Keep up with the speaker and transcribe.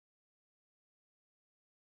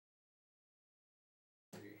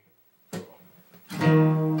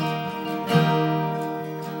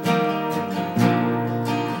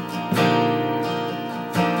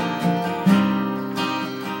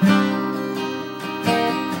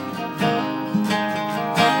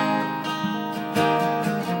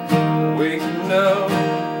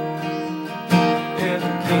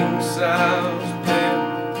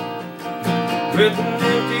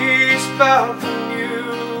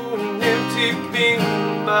plastic bean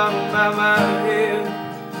bottle by my head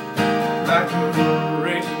like a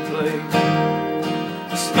razor blade.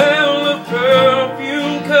 The smell of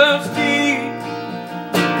perfume cuts deep,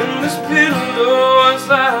 and this pillow is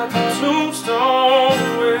like a tombstone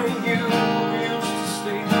where you used to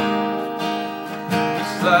sleep.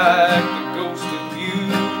 It's like the ghost of you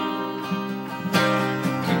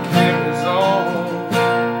that carries on.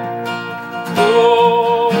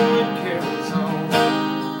 Oh, it carries on.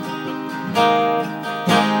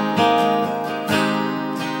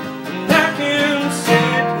 And I can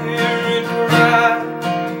sit here and cry,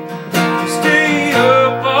 stay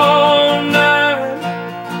up all night,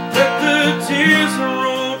 let the tears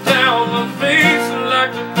roll down my face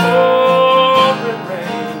like the pouring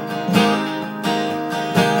rain.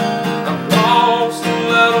 I've lost a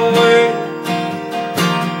lot of weight,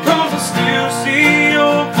 'cause I still see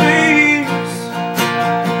your face.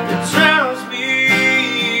 It drives me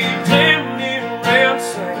damn near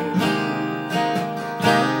insane.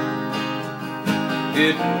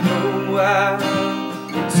 Didn't know I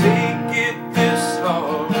would take it this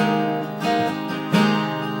hard,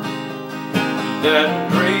 that a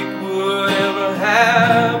break would ever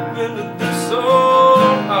happen to this so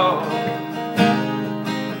hard.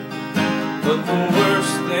 But the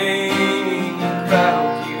worst thing about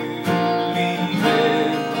you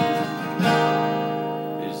leaving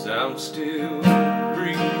is I'm still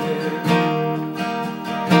breathing.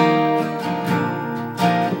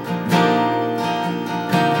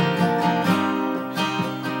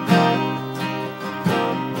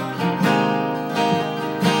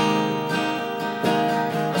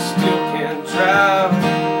 Still can't drive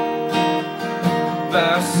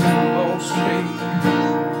Bassimo Street.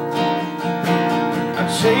 I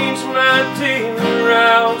changed my daily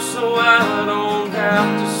route so I don't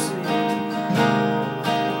have to see.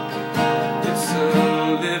 It's a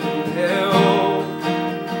living hell,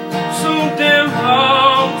 so damn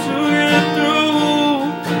hard to get through.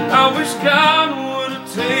 I wish God would have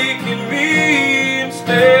taken me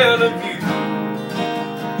instead of you.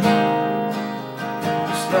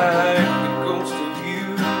 Like the ghost of you,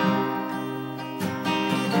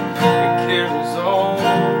 it carries on.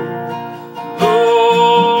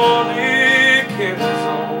 Lord, it carries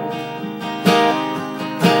on.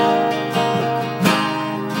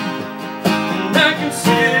 And I can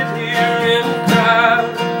sit here and cry,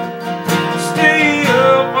 stay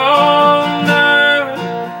up all night,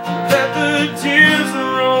 let the tears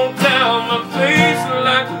roll down my face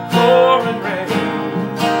like a pouring rain.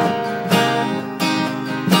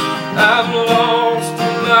 I've lost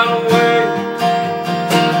a lot of weight,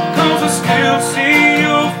 'cause I still see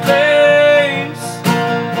your face.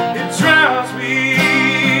 It drives me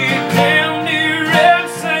damn near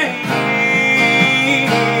insane.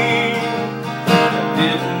 I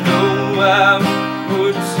didn't know I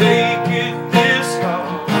would take it this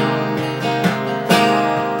hard,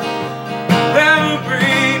 that a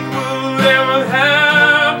break would ever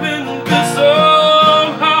happen this so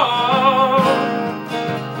hard.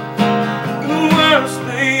 The worst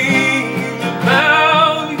thing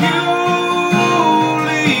about you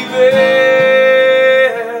leaving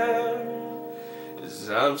is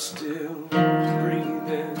I'm still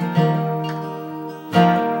breathing.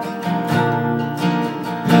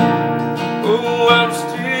 Oh, I'm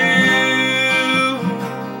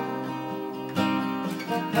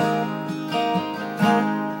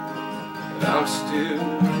still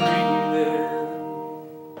breathing.